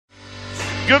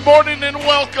Good morning and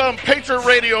welcome. Patriot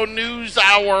Radio News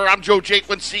Hour. I'm Joe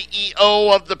Jaquin,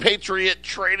 CEO of the Patriot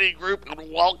Trading Group,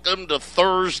 and welcome to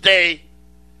Thursday.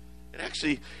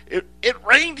 It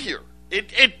rained here.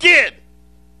 It did.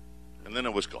 And then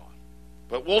it was gone.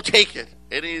 But we'll take it.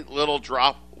 Any little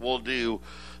drop will do.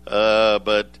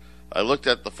 But I looked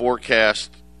at the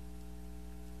forecast.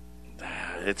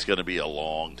 It's going to be a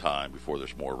long time before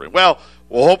there's more rain. Well,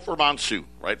 we'll hope for monsoon,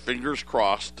 right? Fingers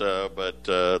crossed. But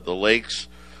the lakes,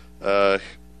 a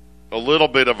little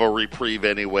bit of a reprieve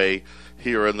anyway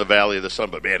here in the Valley of the Sun.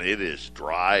 But, man, it is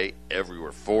dry everywhere.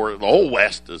 The whole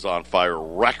West is on fire.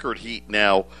 Record heat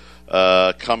now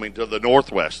coming to the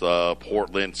Northwest,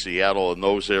 Portland, Seattle, and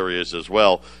those areas as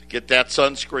well. Get that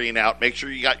sunscreen out. Make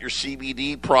sure you got your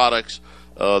CBD products,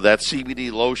 that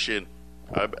CBD lotion.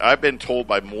 I've been told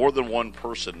by more than one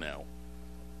person now,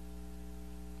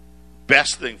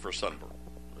 best thing for sunburn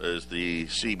is the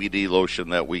CBD lotion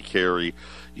that we carry.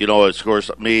 You know, of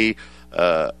course, me,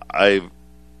 I've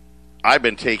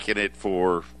been taking it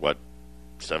for,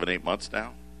 7-8 months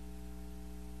now?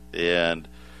 And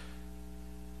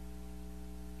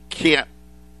can't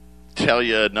tell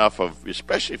you enough of,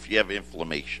 especially if you have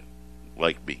inflammation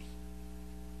like me.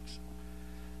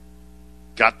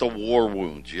 Got the war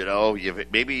wounds, you know.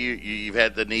 You've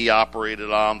had the knee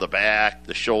operated on, the back,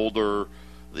 the shoulder,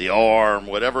 the arm,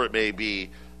 whatever it may be.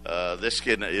 This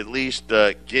can at least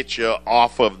get you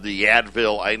off of the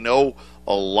Advil. I know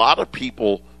a lot of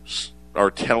people are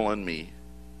telling me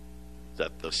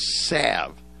that the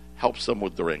salve helps them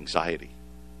with their anxiety.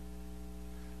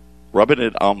 Rubbing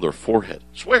it on their forehead.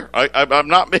 Swear, I'm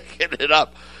not making it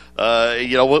up.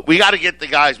 You know, we got to get the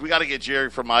guys. We got to get Jerry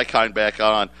from My Kind back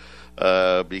on.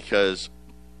 Because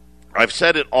I've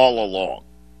said it all along.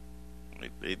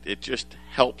 It just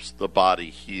helps the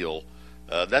body heal.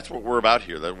 That's what we're about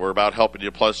here. That we're about helping you.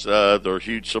 Plus, they're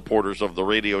huge supporters of the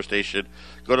radio station.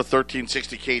 Go to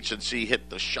 1360 KHNC,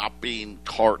 hit the shopping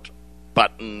cart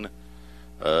button.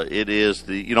 It is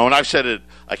and I've said it,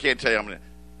 I can't tell you how many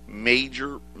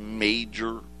major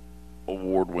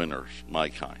award winners, My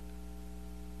Kind.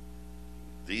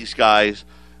 These guys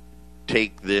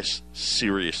take this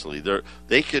seriously.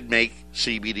 They could make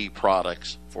CBD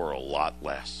products for a lot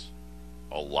less.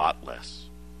 Of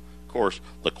course,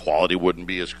 the quality wouldn't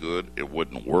be as good. It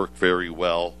wouldn't work very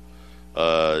well.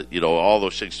 All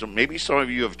those things. So maybe some of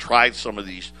you have tried some of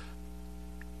these,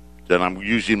 then I'm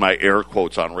using my air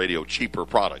quotes on radio, cheaper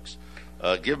products.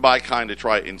 Give My Kind a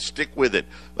try and stick with it.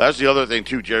 That's the other thing,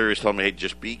 too. Jerry was telling me, hey,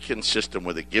 just be consistent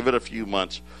with it. Give it a few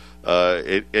months.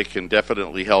 It can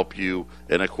definitely help you,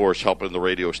 and, of course, helping the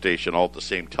radio station all at the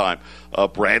same time.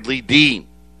 Bradley Dean.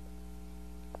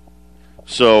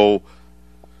 So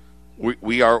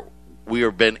we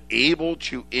have been able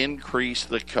to increase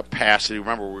the capacity.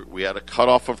 Remember, we had a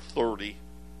cutoff of 30.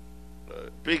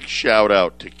 Big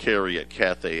shout-out to Carrie at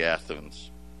Cathay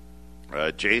Athens.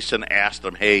 Jason asked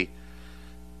him, hey,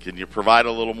 can you provide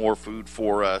a little more food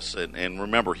for us? And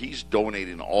remember, he's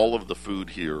donating all of the food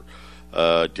here.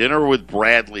 Dinner with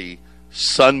Bradley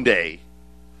Sunday,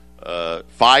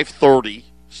 5:30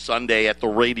 Sunday at the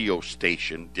radio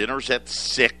station. Dinner's at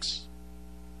 6.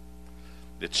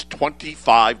 It's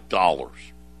 $25,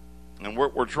 and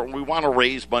we want to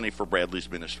raise money for Bradley's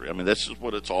ministry. I mean, this is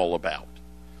what it's all about.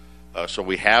 So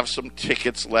we have some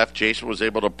tickets left. Jason was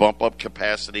able to bump up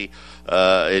capacity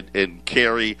and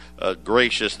Carrie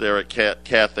gracious there at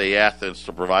Cathay Athens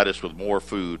to provide us with more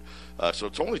food. So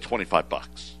it's only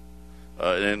 $25.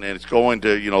 And it's going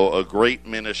to, a great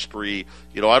ministry.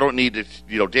 I don't need to,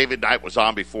 David Knight was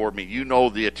on before me.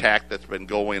 The attack that's been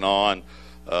going on,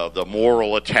 the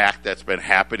moral attack that's been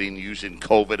happening using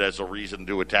COVID as a reason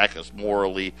to attack us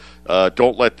morally.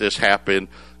 Don't let this happen.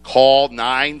 Call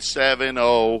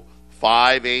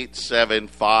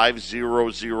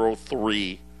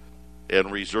 970-587-5003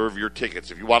 and reserve your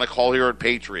tickets. If you want to call here at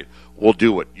Patriot, we'll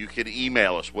do it. You can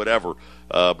email us, whatever.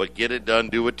 But get it done.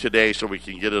 Do it today so we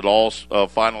can get it all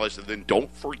finalized. And then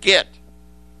don't forget,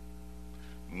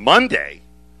 Monday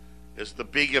is the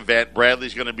big event.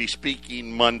 Bradley's going to be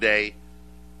speaking Monday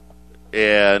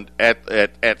and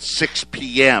at 6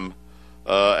 p.m.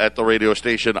 At the radio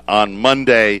station on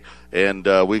Monday. And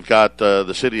we've got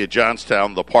the city of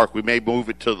Johnstown, the park. We may move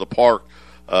it to the park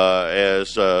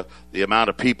as the amount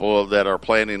of people that are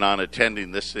planning on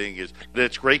attending this thing is.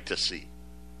 It's great to see.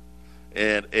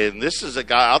 And this is a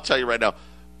guy, I'll tell you right now,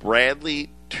 Bradley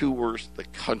tours the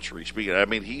country speaking. I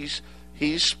mean, he's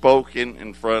spoken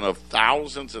in front of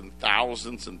thousands and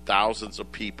thousands and thousands of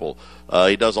people.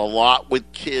 He does a lot with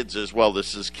kids as well.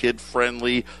 This is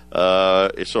kid-friendly.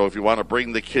 So if you want to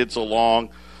bring the kids along,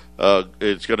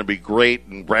 It's going to be great,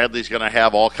 and Bradley's going to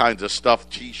have all kinds of stuff,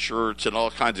 T-shirts and all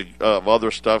kinds of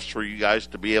other stuff for you guys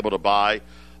to be able to buy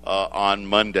on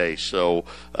Monday. So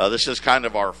this is kind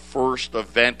of our first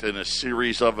event in a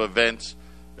series of events,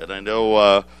 and I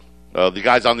know the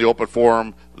guys on the Open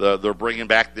Forum, they're bringing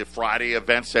back the Friday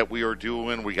events that we are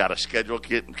doing. We got a schedule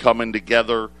coming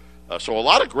together. So a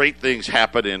lot of great things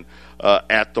happening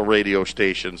at the radio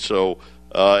station. So,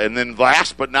 and then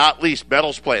last but not least,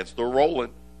 metals plants. They're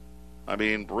rolling. I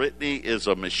mean, Brittany is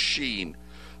a machine.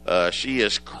 She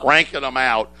is cranking them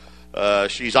out.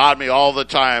 She's on me all the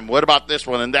time. What about this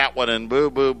one and that one and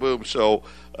boom, boom, boom. So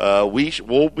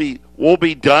we'll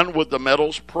be done with the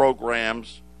metals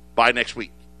programs by next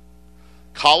week.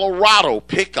 Colorado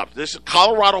pickups. This is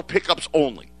Colorado pickups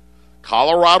only.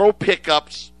 Colorado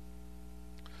pickups.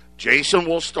 Jason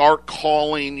will start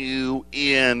calling you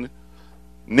in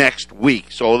next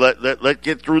week. So let's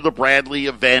get through the Bradley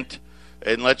event.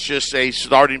 And let's just say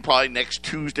starting probably next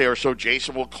Tuesday or so,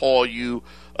 Jason will call you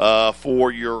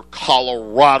for your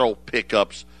Colorado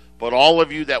pickups. But all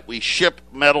of you that we ship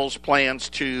metals plans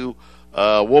to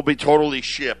will be totally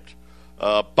shipped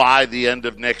by the end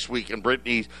of next week. And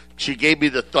Brittany, she gave me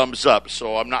the thumbs up,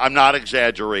 so I'm not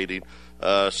exaggerating.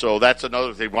 So that's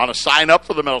another thing. Want to sign up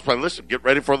for the metals plan? Listen, get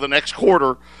ready for the next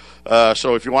quarter.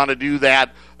 So if you want to do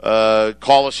that,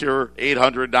 call us here,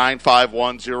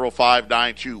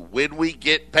 800-951-0592. When we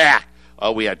get back,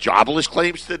 we had jobless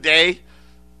claims today.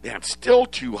 Man, still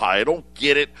too high. I don't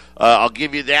get it. I'll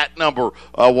give you that number.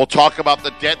 We'll talk about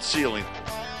the debt ceiling.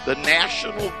 The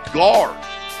National Guard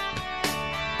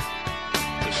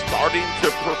is starting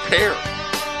to prepare.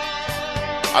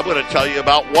 I'm going to tell you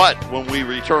about what when we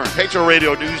return. Patriot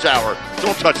Radio News Hour.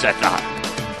 Don't touch that dial.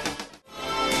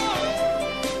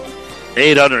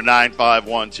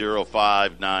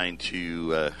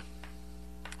 800-951-0592.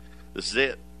 This is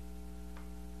it.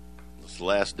 This is the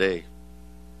last day.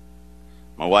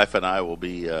 My wife and I will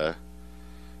be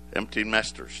empty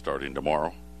nesters starting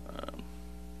tomorrow.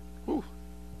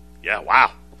 Yeah,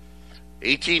 wow.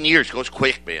 18 years goes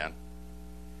quick, man.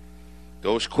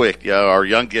 Goes quick. Yeah, our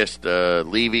youngest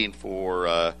leaving for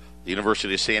the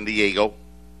University of San Diego.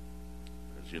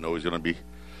 As you know, he's going to be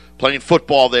playing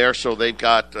football there, so they've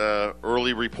got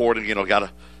early reporting, got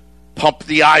to pump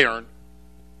the iron.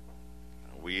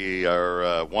 We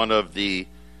are one of the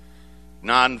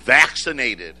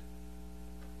non-vaccinated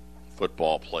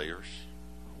football players.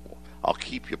 I'll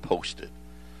keep you posted.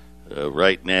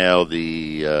 Right now,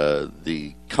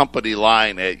 the company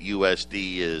line at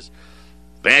USD is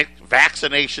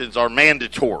vaccinations are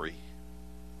mandatory,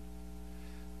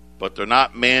 but they're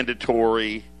not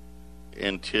mandatory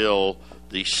until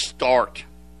the start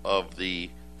of the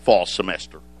fall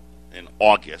semester in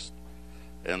August.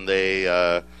 And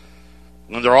they're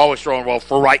always throwing, well,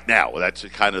 for right now. That's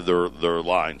kind of their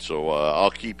line. So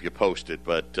I'll keep you posted.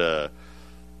 But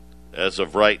as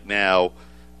of right now,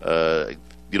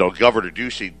 Governor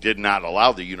Ducey did not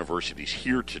allow the universities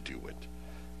here to do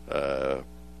it.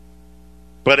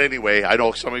 But anyway, I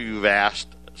know some of you have asked,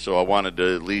 so I wanted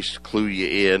to at least clue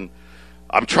you in.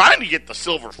 I'm trying to get the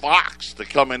Silver Fox to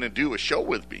come in and do a show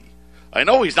with me. I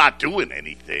know he's not doing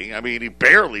anything. I mean, he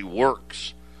barely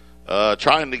works.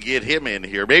 Trying to get him in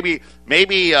here. Maybe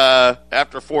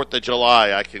after 4th of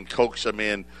July I can coax him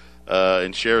in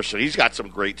and share some. He's got some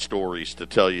great stories to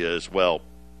tell you as well.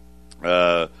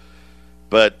 But,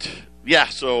 yeah,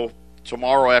 so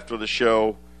tomorrow after the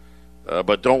show,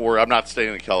 but don't worry, I'm not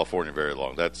staying in California very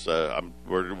long. That's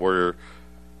we're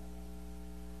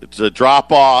it's a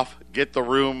drop-off, get the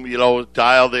room,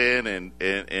 dialed in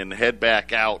and head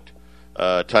back out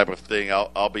type of thing.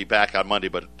 I'll be back on Monday,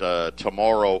 but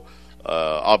tomorrow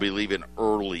I'll be leaving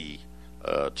early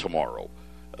tomorrow.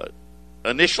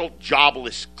 Initial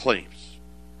jobless claims,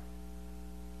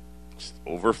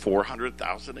 over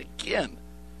 400,000 again.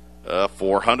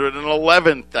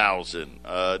 411,000.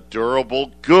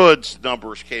 Durable goods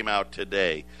numbers came out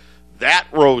today. That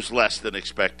rose less than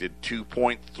expected,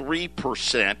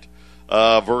 2.3%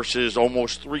 versus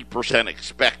almost 3%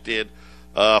 expected.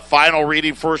 Final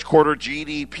reading first quarter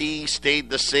GDP stayed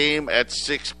the same at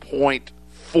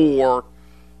 6.4.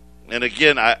 And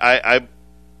again,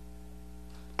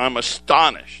 I'm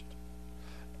astonished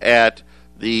at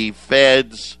the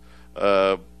Fed's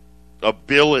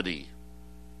ability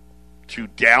to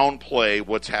downplay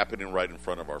what's happening right in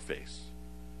front of our face.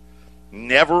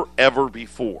 Never, ever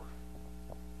before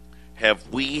have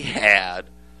we had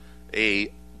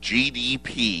a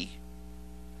GDP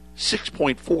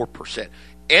 6.4%.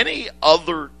 Any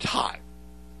other time,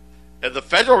 and the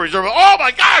Federal Reserve, oh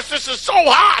my gosh, this is so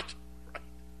hot.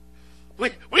 We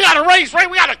got to raise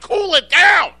rate. We got to cool it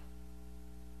down.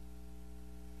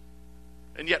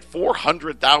 And yet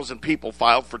 400,000 people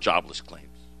filed for jobless claims.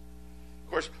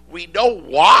 Of course, we know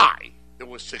why it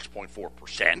was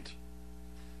 6.4%.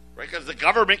 Right? Because the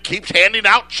government keeps handing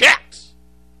out checks.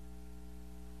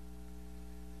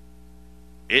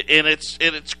 And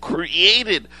it's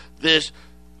created this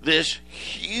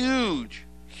huge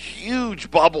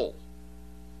bubble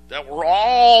that we're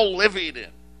all living in.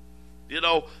 You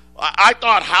know, I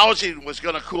thought housing was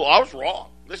going to cool. I was wrong.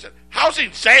 Listen,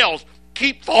 housing sales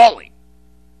keep falling.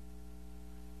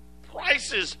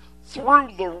 Prices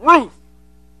through the roof.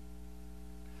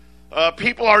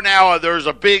 People are now, there's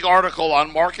a big article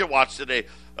on MarketWatch today.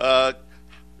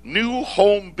 New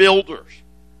home builders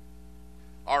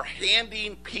are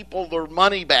handing people their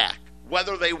money back,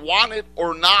 whether they want it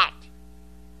or not.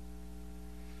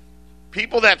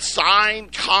 People that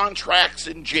signed contracts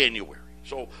in January.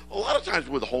 So a lot of times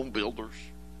with home builders,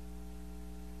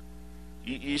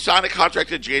 you sign a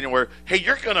contract in January. Hey,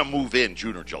 you're going to move in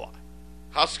June or July.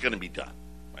 House is going to be done.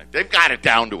 Right? They've got it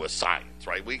down to a science,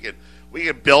 right? We can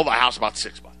build a house about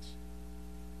 6 months.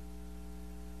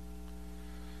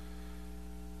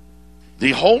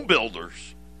 The home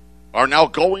builders are now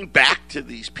going back to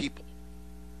these people.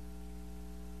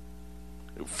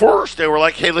 First, they were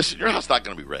like, hey, listen, your house is not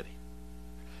going to be ready.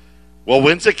 Well,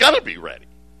 when's it going to be ready?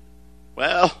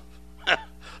 Well,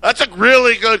 that's a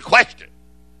really good question.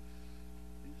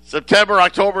 September,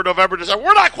 October, November, December,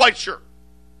 we're not quite sure.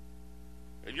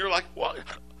 And you're like, what?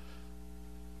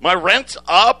 My rent's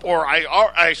up, or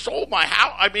I sold my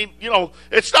house. I mean, you know,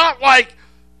 it's not like,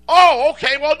 oh,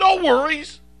 okay, well, no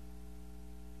worries.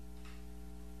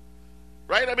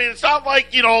 Right? I mean, it's not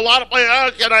like, you know, a lot of places,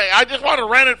 I just want to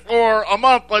rent it for a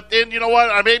month, but then, you know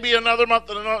what, maybe another month,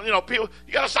 and another, you know, people,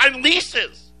 you got to sign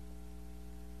leases.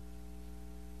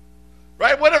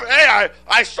 Right? Whatever. Hey,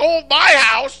 I sold my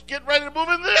house, getting ready to move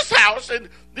into this house, and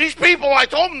these people, I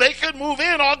told them they could move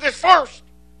in August 1st.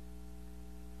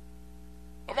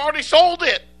 I've already sold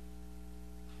it.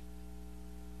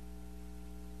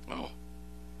 Oh,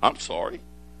 I'm sorry.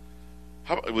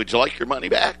 Would you like your money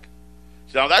back?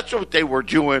 Now, that's what they were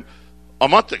doing a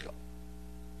month ago.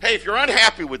 Hey, if you're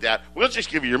unhappy with that, we'll just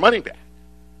give you your money back.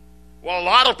 Well, a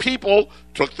lot of people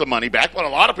took the money back, but a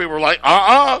lot of people were like,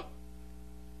 I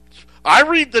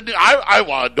read the news.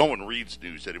 No one reads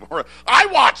news anymore. I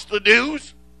watch the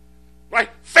news. Right?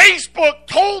 Facebook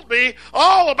told me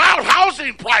all about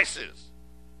housing prices.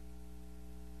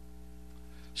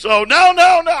 So, no,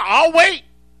 I'll wait.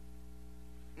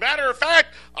 Matter of fact,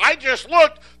 I just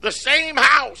looked, the same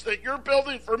house that you're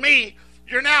building for me,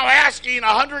 you're now asking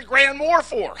 $100,000 more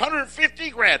for,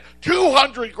 $150,000,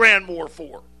 $200,000 more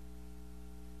for.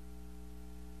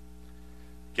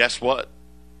 Guess what?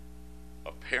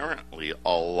 Apparently,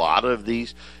 a lot of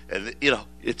these, and you know,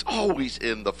 it's always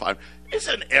in the fine.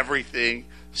 Isn't everything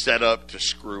set up to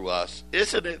screw us?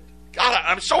 Isn't it? God,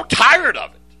 I'm so tired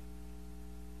of it.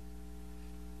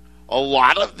 A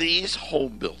lot of these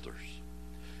home builders,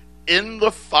 in the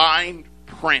fine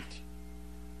print,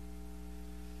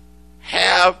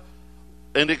 have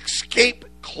an escape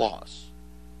clause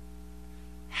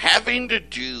having to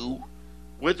do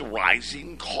with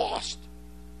rising cost,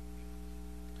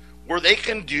 where they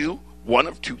can do one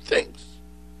of two things.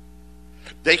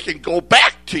 They can go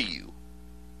back to you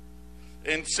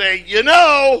and say, you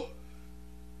know,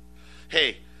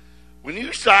 hey, when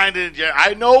you signed it,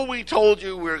 I know we told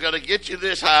you we were going to get you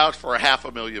this house for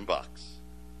 $500,000.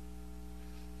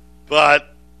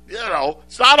 But, you know,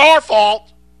 it's not our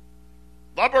fault.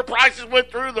 Lumber prices went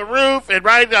through the roof, and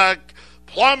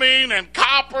plumbing and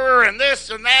copper and this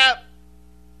and that.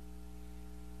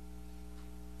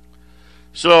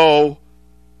 So,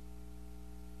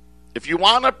 if you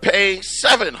want to pay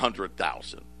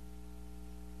 $700,000,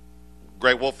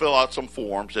 great, we'll fill out some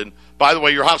forms. And by the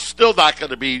way, your house is still not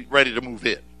going to be ready to move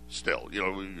in. Still, you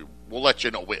know, we'll let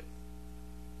you know when.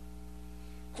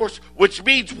 Of course, which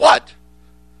means what?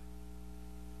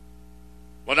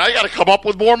 Well, now you got to come up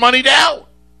with more money down.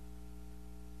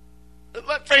 And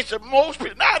let's face it, most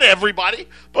people, not everybody,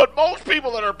 but most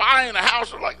people that are buying a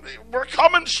house are like, we're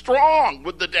coming strong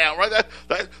with the down, right?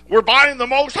 We're buying the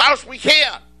most house we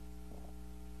can.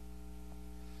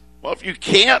 Well, if you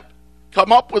can't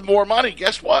come up with more money,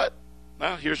 guess what?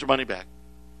 Well, here's your money back.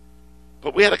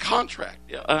 But we had a contract.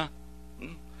 Yeah.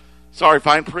 Sorry,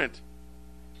 fine print.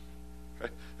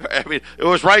 I mean, it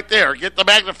was right there. Get the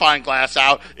magnifying glass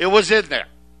out. It was in there.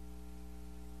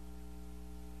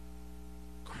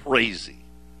 Crazy.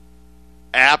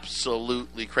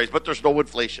 Absolutely crazy. But there's no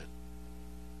inflation.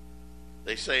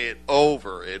 They say it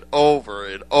over and over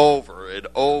and over and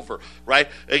over, right?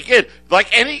 Again,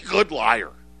 like any good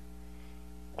liar.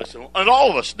 Listen, and all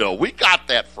of us know, we got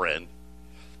that friend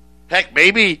Heck,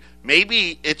 maybe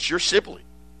it's your sibling.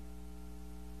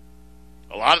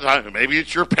 A lot of times, maybe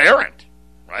it's your parent,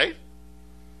 right?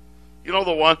 You know,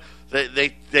 the one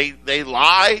they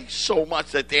lie so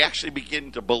much that they actually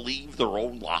begin to believe their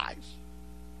own lies.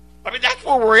 I mean, that's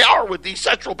where we are with these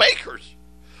central bankers.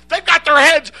 They've got their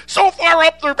heads so far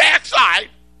up their backside.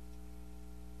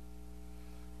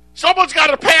 Someone's got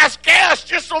to pass gas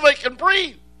just so they can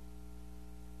breathe.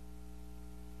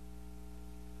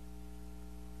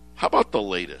 How about the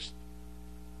latest?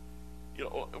 You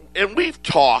know, and we've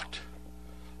talked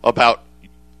about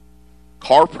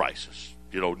car prices.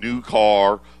 You know, new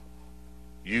car,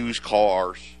 used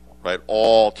cars, right?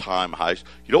 All-time highs.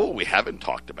 You know what we haven't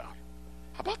talked about?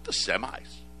 How about the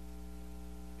semis?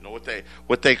 You know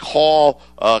what they call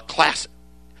class.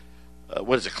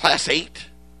 What is it? Class 8?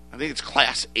 I think it's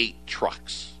Class 8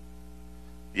 trucks.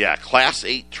 Yeah, Class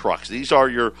 8 trucks. These are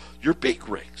your big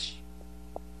rigs.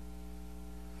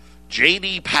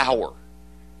 J.D. Power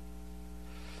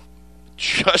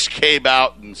just came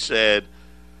out and said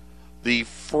the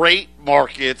freight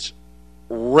market's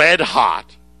red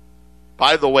hot.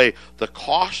 By the way, the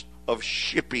cost of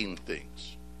shipping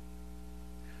things,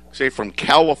 say from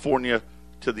California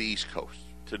to the East Coast,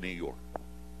 to New York,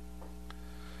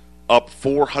 up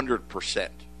 400%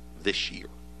 this year.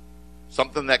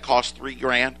 Something that cost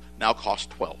 $3,000 now costs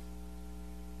 $12,000.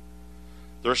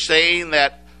 They're saying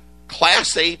that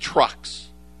Class A trucks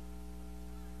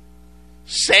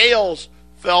sales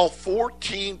fell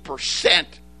 14%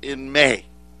 in May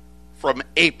from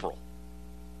April.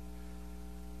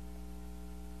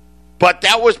 But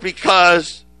that was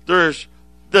because there's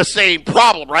the same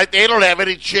problem, right? They don't have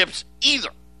any chips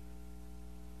either.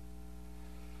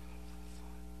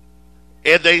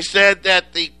 And they said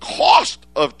that the cost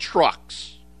of trucks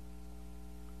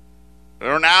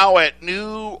are now at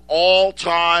new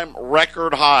all-time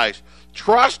record highs.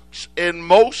 Trucks in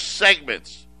most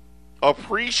segments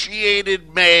appreciated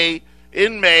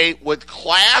in May with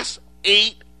Class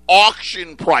 8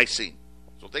 auction pricing.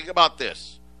 So think about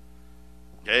this.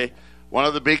 Okay? One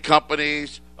of the big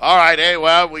companies, all right, hey,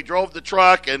 well, we drove the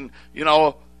truck and, you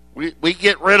know, we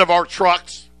get rid of our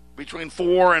trucks between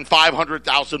 400,000 and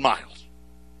 500,000 miles.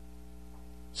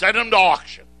 Send them to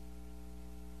auction.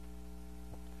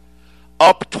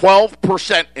 Up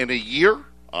 12% in a year?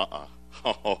 Oh,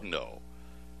 no.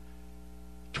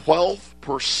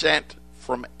 12%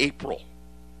 from April.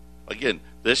 Again,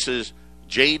 this is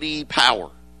J.D. Power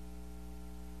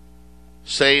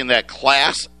saying that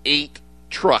Class 8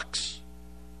 trucks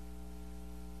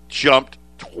jumped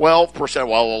 12%,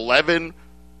 while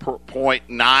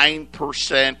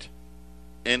 11.9%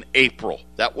 in April.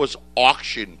 That was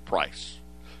auction price.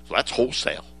 So that's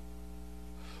wholesale.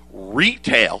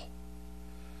 Retail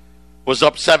was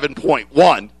up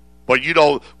 7.1, but you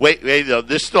know,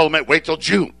 this still meant wait till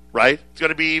June, right? It's going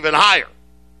to be even higher.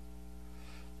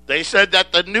 They said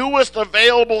that the newest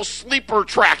available sleeper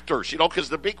tractors, you know, because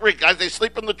the big rig guys, they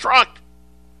sleep in the truck,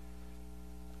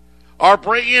 are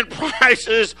bringing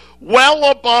prices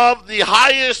well above the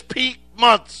highest peak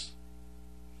months.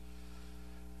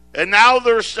 And now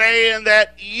they're saying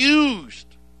that used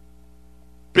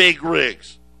big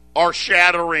rigs are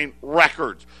shattering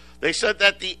records. They said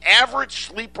that the average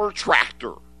sleeper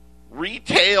tractor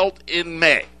retailed in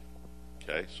May,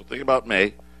 okay, so think about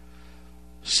May,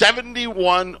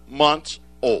 71 months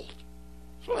old.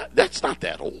 So that's not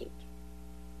that old.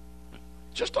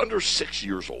 Just under 6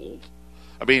 years old.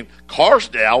 I mean,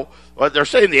 cars now, they're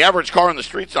saying the average car on the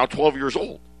street's now 12 years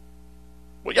old.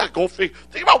 Well, yeah, go figure.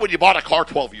 Think about when you bought a car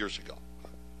 12 years ago.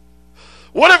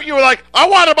 What if you were like, I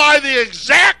want to buy the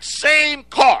exact same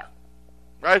car,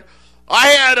 right? I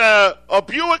had a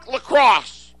Buick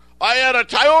LaCrosse. I had a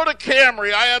Toyota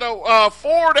Camry. I had a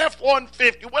Ford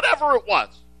F-150, whatever it was.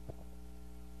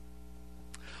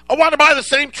 I want to buy the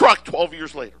same truck 12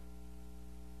 years later.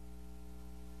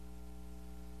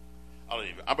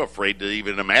 I'm afraid to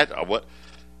even imagine. What,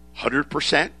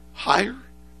 100% higher?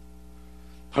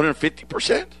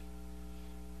 150%?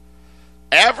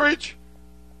 Average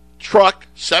truck,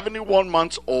 71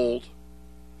 months old,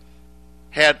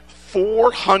 had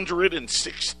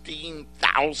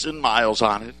 416,000 miles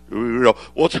on it.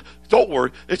 Well, don't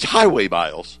worry, it's highway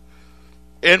miles.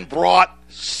 And brought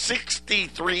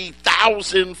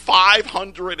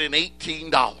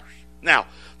 $63,518. Now,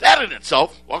 that in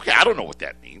itself, okay, I don't know what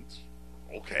that means.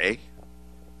 Okay.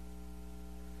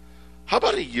 How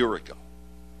about a year ago?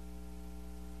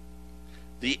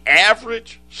 The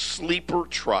average sleeper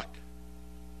truck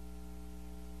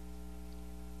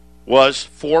was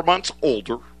 4 months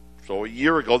older. So a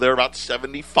year ago, they were about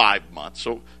 75 months.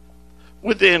 So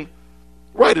within,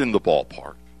 right in the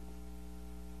ballpark.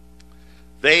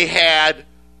 They had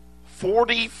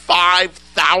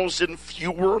 45,000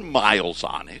 fewer miles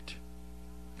on it.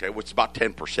 Okay, which is about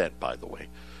 10%, by the way.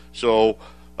 So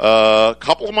a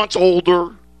couple of months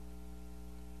older,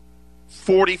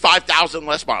 45,000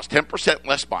 less miles, 10%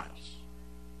 less miles.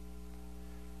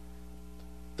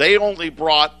 They only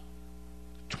brought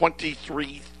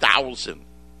 $23,000.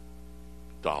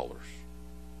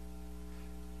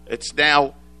 It's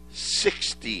now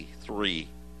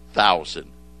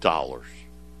 $63,000.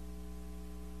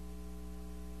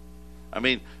 I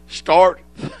mean,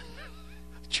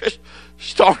 just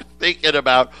start thinking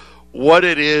about what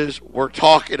it is we're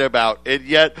talking about. And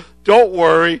yet, don't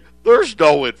worry, there's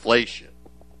no inflation.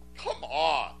 Come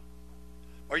on.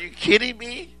 Are you kidding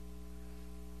me?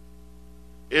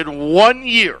 In 1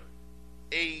 year,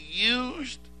 a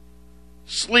used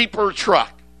sleeper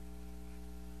truck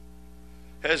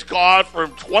has gone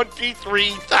from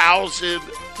 $23,000 to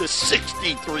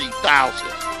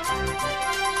 $63,000.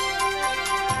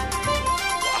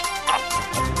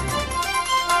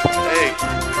 Hey,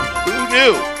 who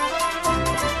knew?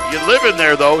 You live in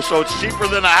there, though, so it's cheaper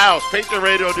than a house. Patriot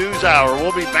Radio News Hour.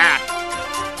 We'll be back.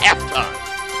 Halftime.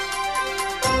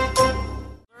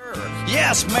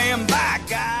 Yes, ma'am, by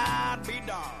God be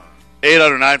darned.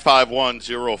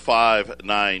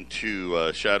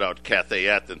 800-951-0592. Shout out to Cathay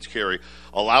Athens. Carey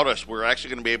allowed us. We're actually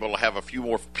going to be able to have a few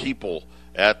more people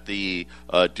at the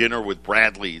dinner with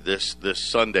Bradley this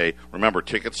Sunday. Remember,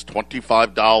 tickets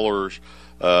 $25.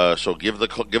 So give a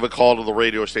call to the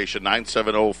radio station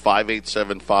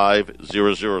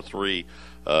 970-587-5003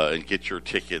 and get your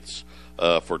tickets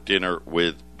for dinner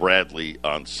with Bradley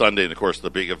on Sunday, and of course the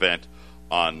big event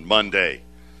on Monday.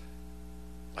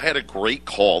 I had a great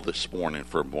call this morning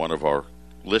from one of our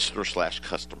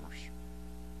listeners/customers,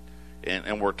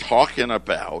 and we're talking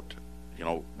about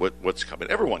what's coming.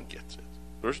 Everyone gets it.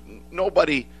 There's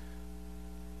nobody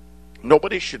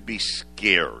should be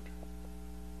scared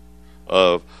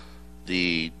of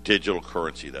the digital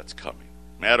currency that's coming.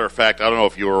 Matter of fact, I don't know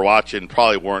if you were watching,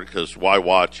 probably weren't, because why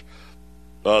watch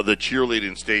the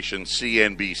cheerleading station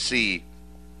CNBC,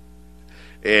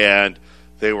 and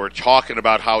they were talking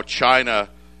about how China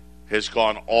has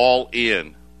gone all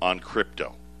in on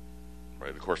crypto.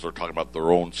 Right? Of course, they're talking about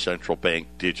their own central bank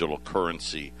digital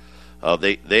currency.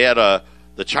 They had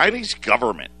the Chinese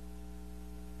government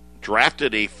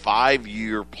drafted a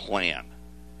 5-year plan,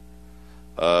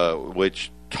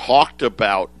 which talked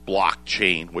about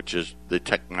blockchain, which is the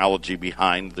technology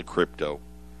behind the crypto,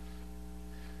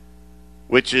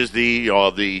 which is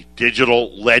the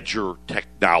digital ledger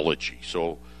technology.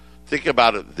 So think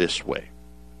about it this way.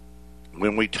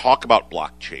 When we talk about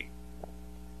blockchain,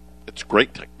 it's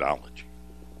great technology.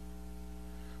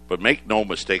 But make no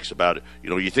mistakes about it.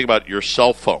 You think about your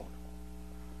cell phone,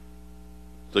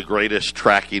 the greatest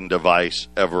tracking device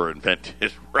ever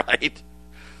invented, right?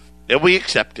 And we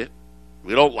accept it.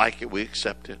 We don't like it. We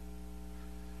accept it.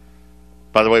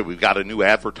 By the way, we've got a new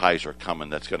advertiser coming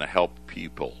that's going to help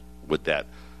people with that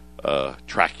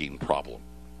tracking problem.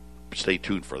 Stay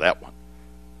tuned for that one.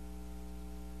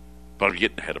 But I'm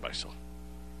getting ahead of myself.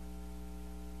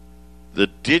 The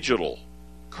digital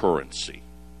currency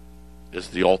is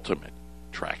the ultimate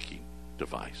tracking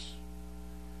device.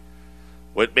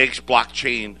 What makes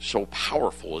blockchain so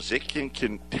powerful is it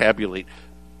can tabulate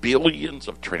billions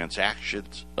of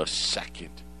transactions a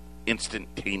second,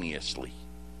 instantaneously.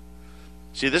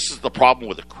 See, this is the problem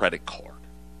with a credit card.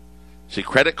 See,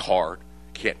 credit card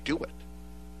can't do it.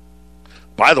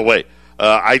 By the way,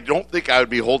 I don't think I would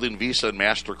be holding Visa and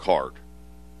MasterCard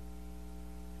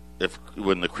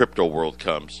when the crypto world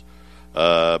comes,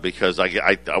 because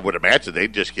I would imagine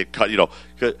they'd just get cut.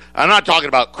 I'm not talking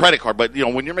about credit card, but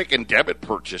when you're making debit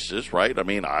purchases, right? I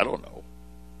mean, I don't know.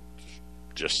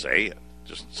 Just saying.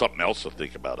 Just something else to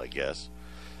think about, I guess.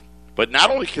 But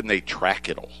not only can they track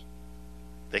it all,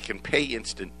 they can pay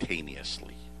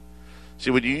instantaneously. See,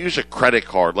 when you use a credit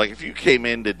card, like if you came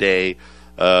in today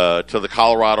to the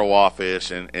Colorado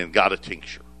office and got a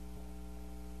tincture,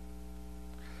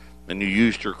 and you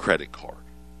used your credit card,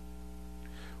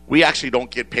 we actually don't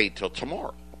get paid till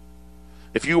tomorrow.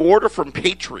 If you order from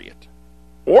Patriot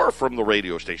or from the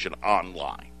radio station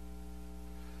online,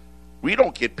 we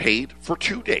don't get paid for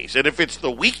 2 days. And if it's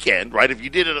the weekend, right, if you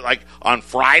did it like on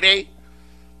Friday,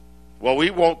 well, we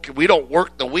don't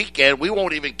work the weekend. We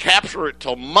won't even capture it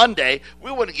till Monday.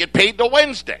 We wouldn't get paid till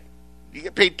Wednesday. You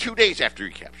get paid 2 days after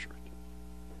you capture it.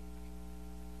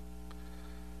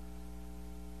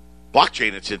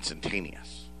 Blockchain, it's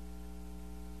instantaneous.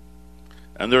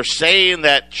 And they're saying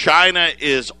that China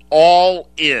is all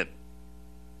in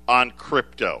on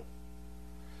crypto.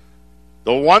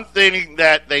 The one thing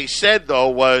that they said, though,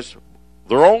 was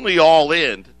They're only all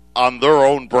in on their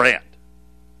own brand.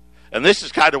 And this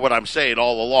is kind of what I'm saying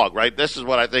all along, right? This is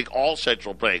what I think all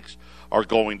central banks are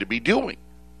going to be doing.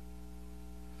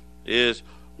 Is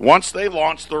once they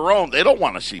launch their own, they don't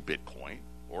want to see Bitcoin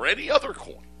or any other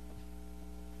coin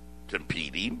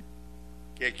competing.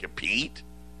 Can't compete.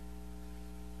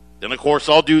 Then, of course,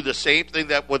 I'll do the same thing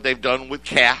that what they've done with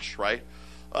cash, right?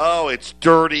 Oh, it's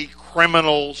dirty,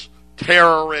 criminals,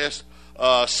 terrorists,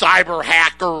 cyber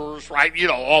hackers, right? You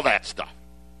know, all that stuff.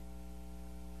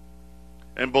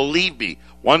 And believe me,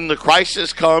 when the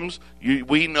crisis comes,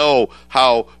 we know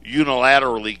how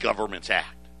unilaterally governments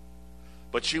act.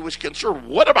 But she was concerned,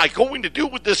 what am I going to do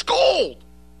with this gold?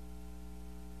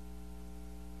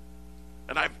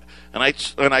 And I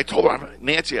told her,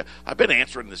 Nancy, I've been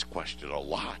answering this question a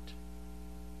lot.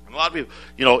 And a lot of people,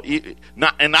 you know,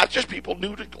 not just people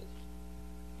new to gold.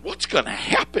 What's going to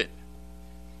happen?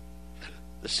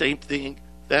 The same thing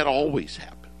that always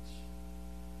happens.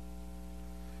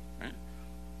 Right?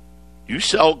 You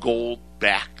sell gold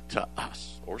back to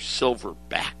us or silver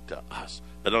back to us.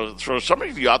 And for some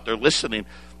of you out there listening,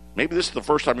 maybe this is the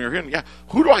first time you're hearing, yeah,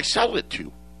 who do I sell it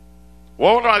to?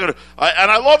 Well, I'm not going to, and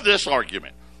I love this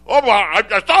argument. Oh, well,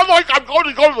 it sounds like I'm going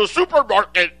to go to the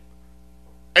supermarket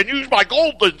and use my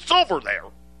gold and silver there.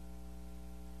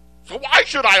 So why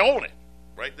should I own it?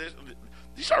 Right?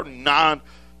 These are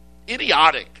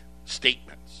idiotic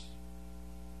statements.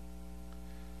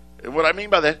 And what I mean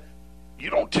by that, you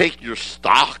don't take your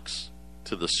stocks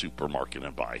to the supermarket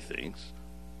and buy things.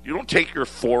 You don't take your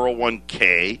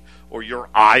 401k or your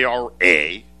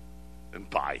IRA and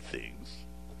buy things.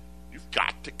 You've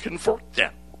got to convert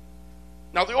them.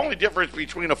 Now, the only difference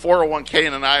between a 401k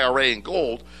and an IRA and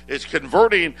gold is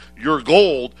converting your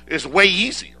gold is way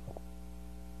easier.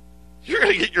 You're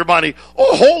going to get your money a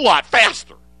whole lot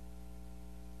faster.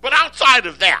 But outside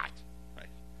of that, right,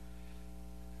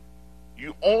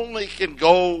 you only can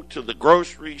go to the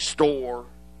grocery store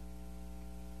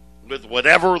with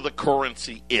whatever the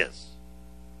currency is.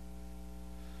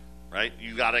 Right?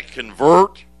 You got to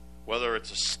convert, whether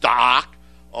it's a stock,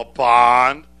 a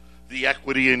bond, the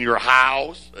equity in your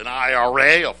house, an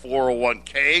IRA, a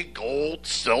 401k, gold,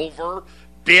 silver,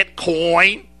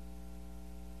 Bitcoin.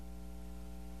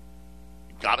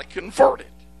 You've got to convert it.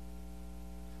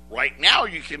 Right now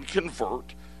you can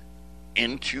convert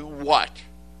into what?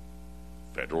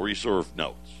 Federal Reserve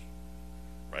notes.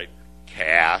 Right?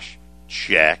 Cash,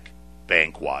 check,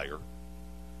 bank wire.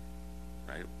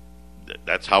 Right?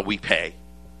 That's how we pay.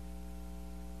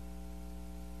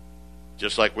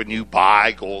 Just like when you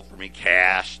buy gold from me,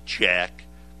 cash, check,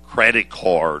 credit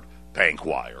card, bank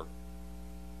wire.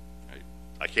 Right?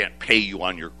 I can't pay you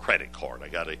on your credit card. I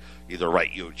got to either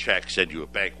write you a check, send you a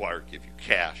bank wire, give you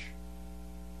cash.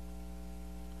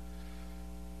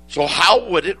 So how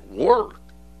would it work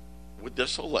with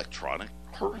this electronic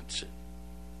currency?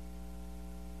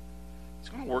 It's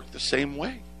going to work the same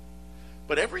way.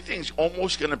 But everything's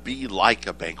almost going to be like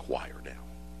a bank wire now.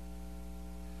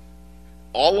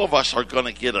 All of us are going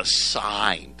to get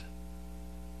assigned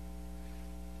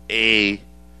a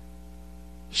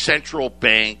central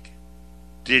bank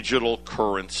digital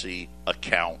currency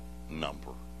account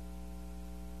number.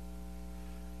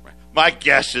 My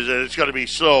guess is that it's going to be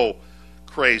so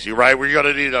crazy, right? We're going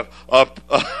to need a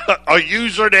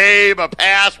username, a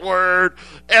password.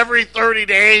 Every 30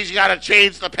 days, you got to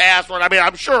change the password. I mean,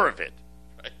 I'm sure of it.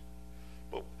 Right?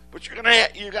 But you're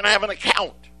going to have an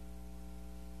account.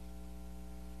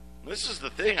 This is the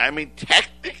thing. I mean,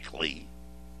 technically,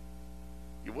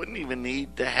 you wouldn't even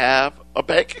need to have a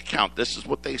bank account. This is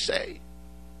what they say.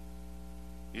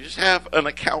 You just have an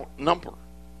account number.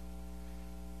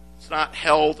 It's not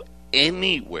held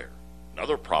anywhere.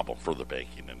 Another problem for the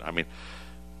banking. And I mean,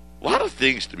 a lot of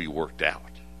things to be worked out.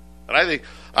 And I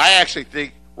actually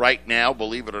think right now,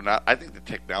 believe it or not, I think the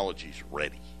technology's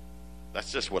ready.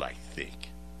 That's just what I think.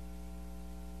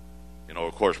 You know,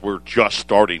 of course, we're just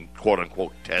starting, quote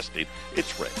unquote, testing.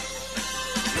 It's ready.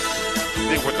 I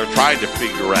think what they're trying to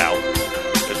figure out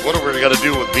is what are we going to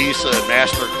do with Visa and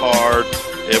MasterCard,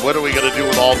 and what are we going to do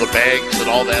with all the banks and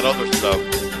all that other stuff.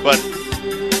 But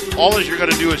all you're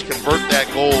going to do is convert that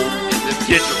gold into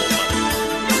digital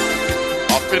money.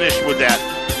 I'll finish with that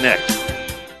next.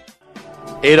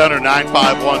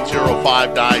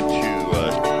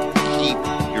 800-951-0592 to keep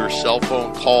your cell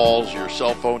phone calls, your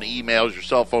cell phone emails, your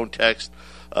cell phone text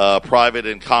private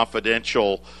and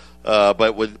confidential.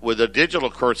 But with a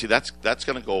digital currency, that's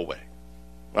going to go away.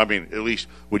 I mean, at least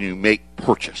when you make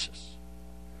purchases.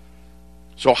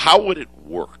 So how would it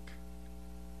work?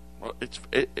 Well, it's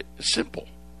simple.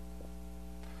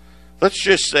 Let's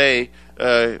just say,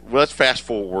 let's fast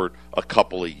forward a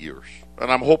couple of years.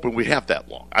 And I'm hoping we have that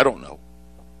long. I don't know.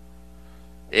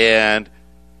 And,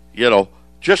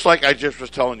 just like I just was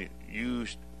telling you,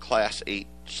 used Class 8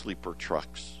 sleeper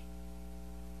trucks.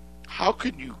 How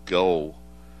can you go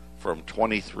from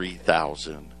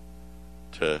 23,000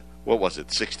 to, what was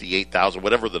it, 68,000,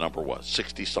 whatever the number was,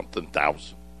 60-something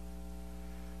thousand?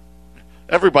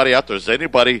 Everybody out there, does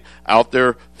anybody out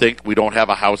there think we don't have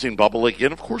a housing bubble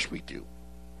again? Of course we do.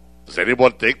 Does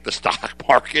anyone think the stock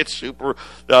market's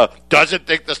doesn't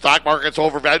think the stock market's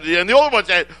overvalued? And the only ones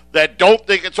that don't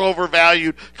think it's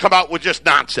overvalued come out with just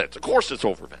nonsense. Of course it's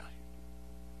overvalued.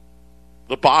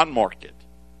 The bond market.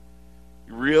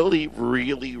 You really,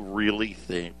 really, really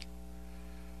think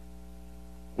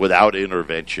without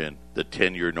intervention the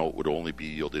 10-year note would only be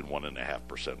yielding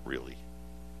 1.5%? Really?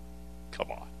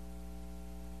 Come on.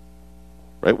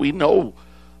 Right? We know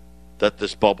that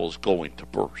this bubble is going to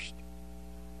burst.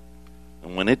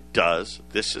 And when it does,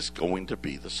 this is going to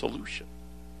be the solution.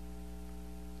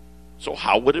 So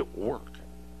how would it work?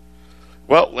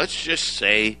 Well, let's just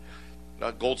say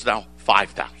gold's now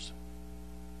 5,000.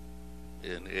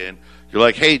 And you're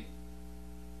like, hey,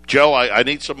 Joe, I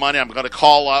need some money. I'm going to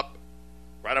call up.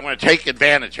 Right? I'm going to take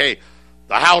advantage. Hey,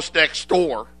 the house next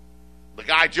door, the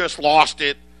guy just lost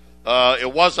it.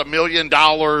 It was $1 million.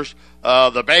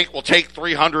 The bank will take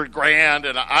 $300,000,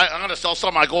 and I'm going to sell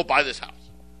some. I go buy this house.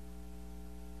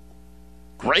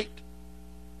 Great.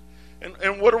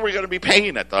 And what are we going to be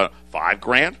paying at the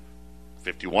 $5,000, $5,100,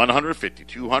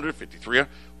 $5,200, $5,300,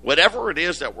 whatever it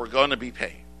is that we're going to be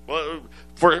paying? Well,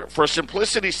 for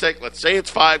simplicity's sake, let's say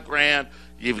it's $5,000.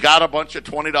 You've got a bunch of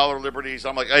 $20 liberties.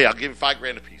 I'm like, hey, I'll give you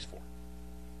 $5,000 a piece for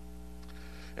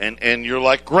it. And you're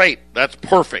like, great, that's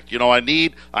perfect. I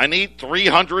need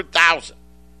 $300,000.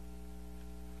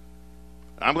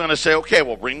 I'm going to say, okay,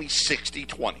 well, bring me 60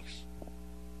 20s.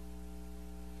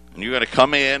 And you're going to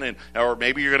come in, or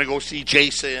maybe you're going to go see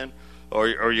Jason,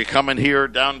 or you're coming here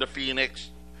down to Phoenix.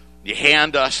 You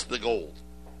hand us the gold.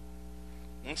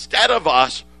 Instead of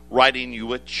us writing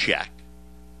you a check,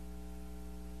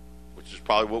 which is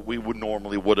probably what we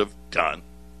would have done,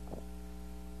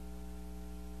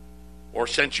 or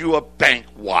sent you a bank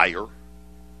wire,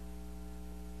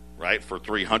 right, for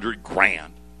 $300,000.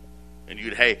 And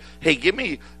you'd, hey, give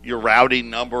me your routing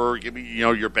number, give me,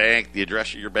 your bank, the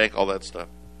address of your bank, all that stuff.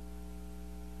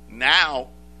 Now,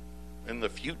 in the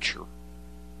future,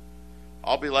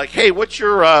 I'll be like, hey, what's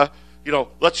your,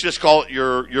 let's just call it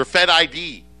your Fed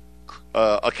ID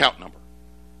account number.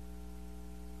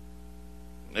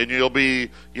 And you'll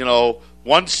be,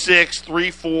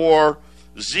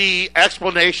 1634Z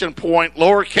explanation point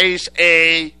lowercase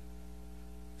a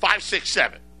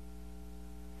 567.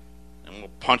 And we'll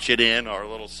punch it in our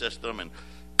little system and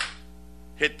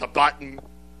hit the button.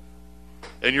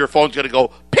 And your phone's going to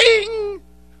go ping.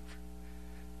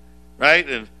 Right?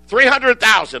 And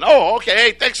 300,000. Oh, okay.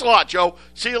 Hey, thanks a lot, Joe.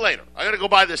 See you later. I got to go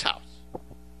buy this house.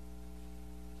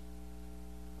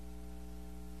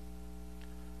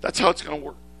 That's how it's going to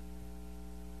work.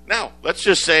 Now, let's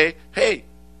just say, hey,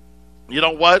 you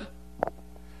know what?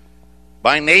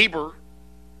 My neighbor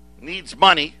needs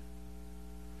money,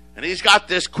 and he's got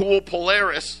this cool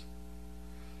Polaris,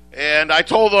 and I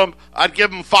told him I'd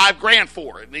give him $5,000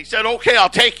 for it, and he said, okay, I'll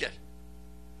take it.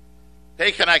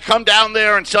 Hey, can I come down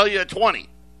there and sell you a 20?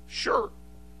 Sure.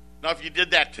 Now, if you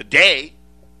did that today,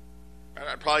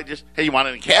 I'd probably just, hey, you want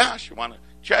it in cash? You want a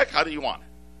check? How do you want it?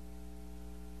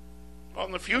 Well,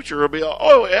 in the future, it'll be,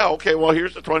 oh, yeah, okay, well,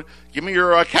 here's the 20. Give me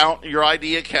your account, your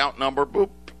ID account number, boop,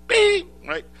 bing,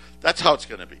 right? That's how it's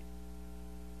going to be.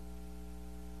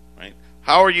 Right?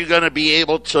 How are you going to be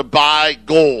able to buy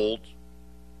gold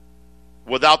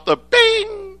without the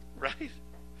bing, right?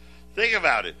 Think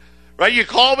about it, right? You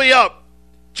call me up.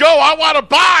 Joe, I want to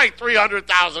buy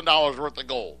 $300,000 worth of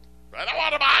gold. Right? I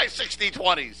want to buy 60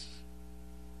 20s.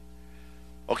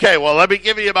 Okay, well, let me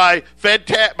give you my Fed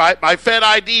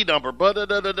ID number.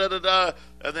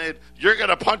 And then you're going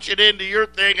to punch it into your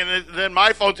thing, and then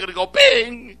my phone's going to go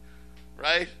bing,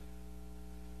 right?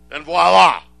 And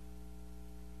voila.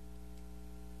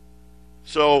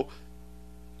 So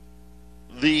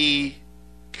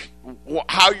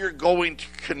how you're going to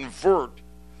convert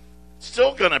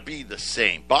still going to be the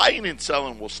same. Buying and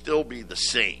selling will still be the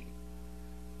same.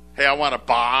 Hey, I want to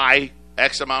buy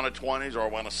X amount of 20s, or I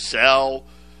want to sell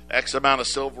X amount of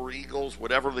Silver Eagles,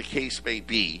 whatever the case may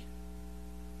be.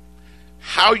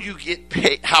 How you get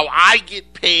paid, how I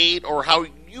get paid, or how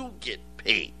you get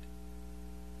paid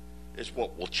is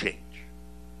what will change.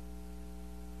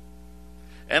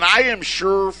 And I am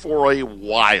sure for a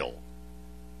while,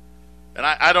 and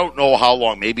I don't know how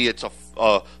long, maybe it's a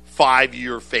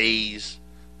 5-year phase,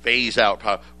 phase out,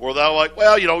 where they're like,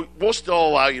 well, we'll still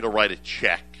allow you to write a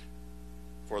check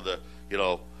for the,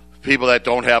 people that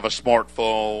don't have a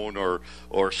smartphone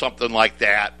or something like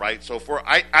that, right? So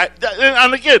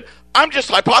and again, I'm just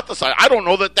hypothesizing. I don't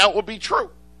know that would be true.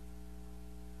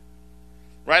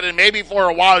 Right, and maybe for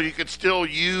a while you could still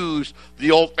use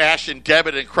the old-fashioned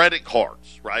debit and credit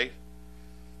cards, right?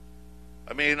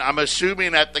 I mean, I'm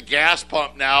assuming at the gas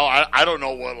pump now, I don't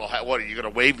know what are you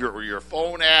going to wave your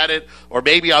phone at it? Or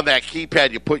maybe on that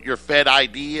keypad you put your Fed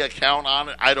ID account on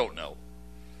it? I don't know.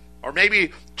 Or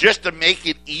maybe just to make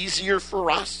it easier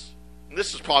for us, and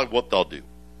this is probably what they'll do,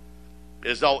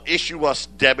 is they'll issue us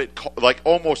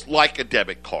almost like a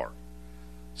debit card.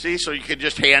 See, so you can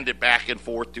just hand it back and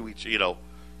forth to each,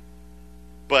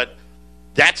 But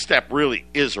that step really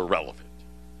is irrelevant.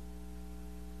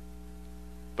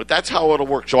 But that's how it'll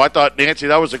work. So I thought, Nancy,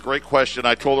 that was a great question.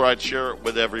 I told her I'd share it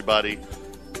with everybody.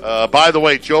 By the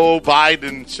way, Joe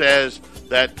Biden says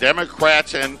that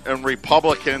Democrats and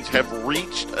Republicans have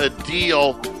reached a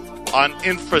deal on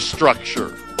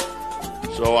infrastructure.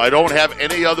 So I don't have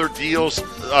any other deals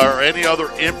or any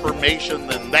other information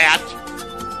than that.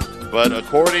 But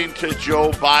according to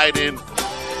Joe Biden,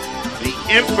 the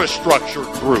infrastructure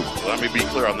group, let me be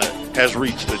clear on that, has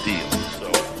reached a deal. So,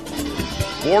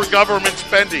 more government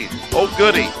spending. Oh,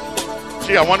 goody.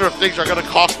 Gee, I wonder if things are going to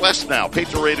cost less now.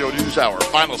 Patriot Radio News Hour,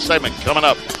 final segment coming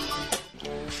up.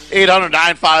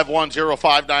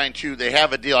 800-951-0592. They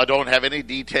have a deal. I don't have any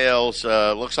details.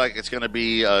 Looks like it's going to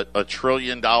be $1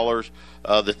 trillion.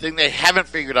 The thing they haven't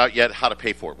figured out yet, how to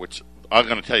pay for it, which I'm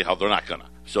going to tell you how they're not going to.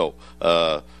 So,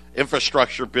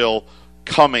 infrastructure bill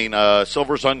coming.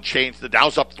 Silver's unchanged. The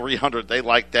Dow's up 300. They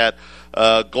like that.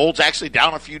 Gold's actually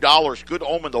down a few dollars. Good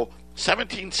omen, though.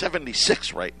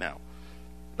 1776 right now.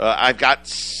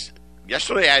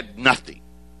 Yesterday I had nothing.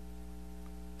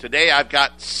 Today I've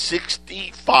got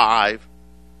 65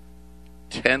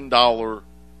 $10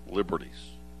 liberties.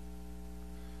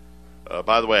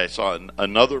 By the way, I saw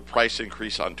another price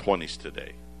increase on 20s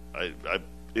today.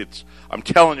 I'm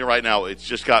telling you right now, it's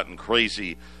just gotten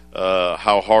crazy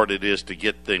how hard it is to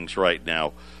get things right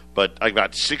now. But I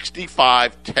got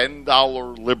 65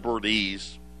 $10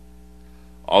 liberties.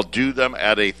 I'll do them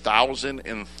at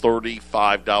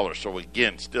 $1,035. So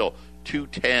again, still 2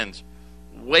 10s,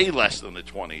 way less than the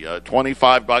 20,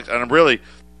 $25. And I'm really,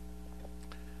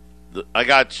 I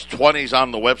got 20s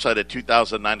on the website at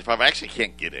 $2,095. I actually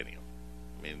can't get any of them.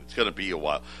 I mean, it's going to be a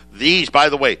while. These, by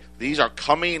the way, these are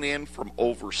coming in from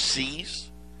overseas.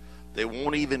 They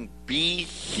won't even be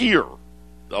here.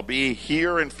 They'll be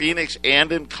here in Phoenix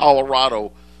and in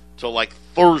Colorado till like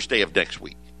Thursday of next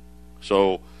week.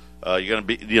 So you're going to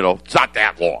be, it's not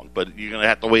that long, but you're going to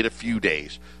have to wait a few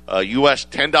days. U.S.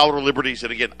 $10 liberties,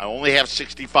 and again, I only have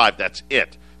 65. That's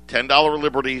it. $10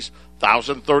 liberties,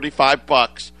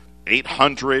 $1,035.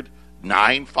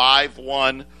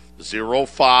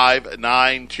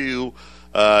 800-951-0592.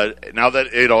 Now that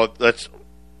it's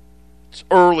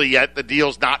early yet, the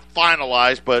deal's not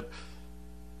finalized, but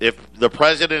if the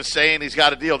president's saying he's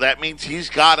got a deal, that means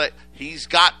he's got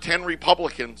 10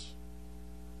 Republicans.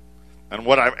 And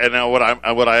what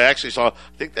I actually saw, I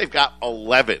think they've got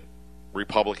 11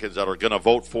 Republicans that are going to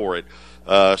vote for it.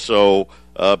 So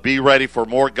be ready for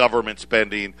more government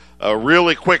spending.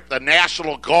 Really quick, the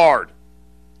National Guard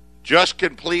just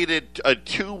completed a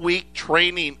 2-week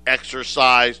training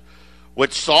exercise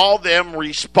which saw them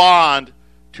respond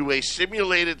to a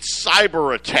simulated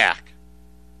cyber attack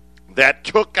that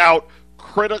took out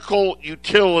critical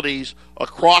utilities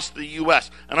across the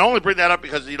U.S. And I only bring that up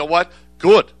because, you know what?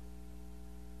 Good.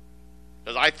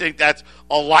 Because I think that's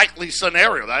a likely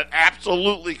scenario. That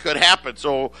absolutely could happen.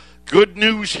 So good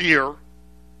news here.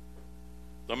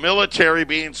 The military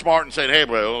being smart and saying, hey,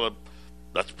 well,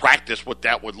 let's practice what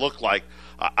that would look like.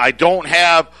 I don't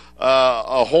have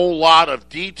a whole lot of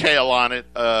detail on it.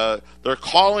 They're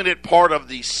calling it part of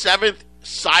the 7th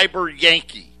Cyber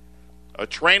Yankee, a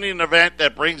training event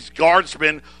that brings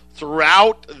guardsmen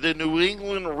throughout the New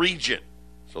England region.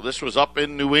 So this was up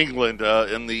in New England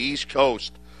in the East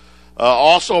Coast.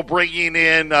 Also bringing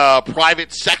in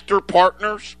private sector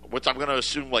partners, which I'm going to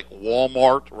assume like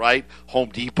Walmart, right? Home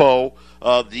Depot,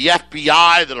 the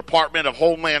FBI, the Department of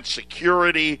Homeland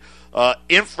Security,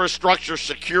 Infrastructure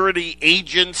Security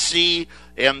Agency,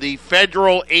 and the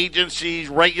Federal Agencies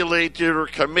Regulator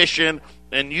Commission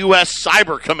and U.S.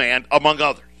 Cyber Command, among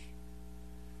others.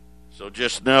 So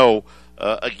just know,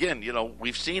 again,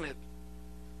 we've seen it.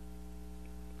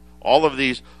 All of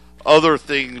these other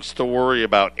things to worry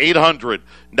about.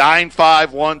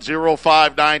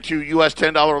 800-951-0592, U.S.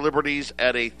 $10 liberties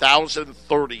at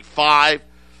 $1,035.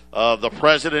 The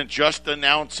president just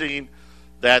announcing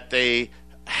that they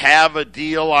have a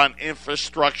deal on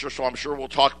infrastructure, so I'm sure we'll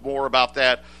talk more about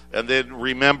that. And then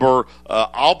remember,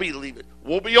 I'll be leaving.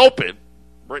 We'll be open,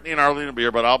 Brittany and Arlene will be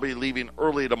here, but I'll be leaving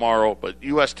early tomorrow. But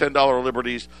U.S. $10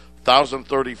 Liberties,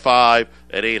 1,035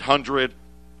 at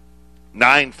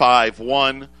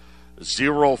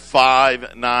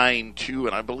 800-951-0592.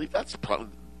 And I believe that's probably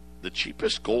the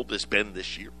cheapest gold has been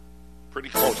this year. Pretty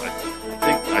close.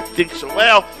 I think so.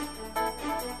 Well,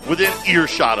 within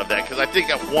earshot of that, because I think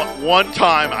at one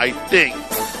time, I think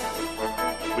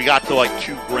we got to like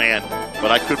 $2,000,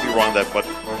 but I could be wrong that. But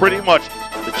pretty much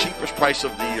the cheapest price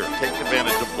of the year. Take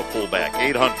advantage of the pullback.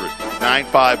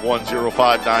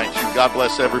 800-951-0592. God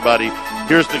bless everybody.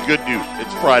 Here's the good news.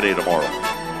 It's Friday tomorrow.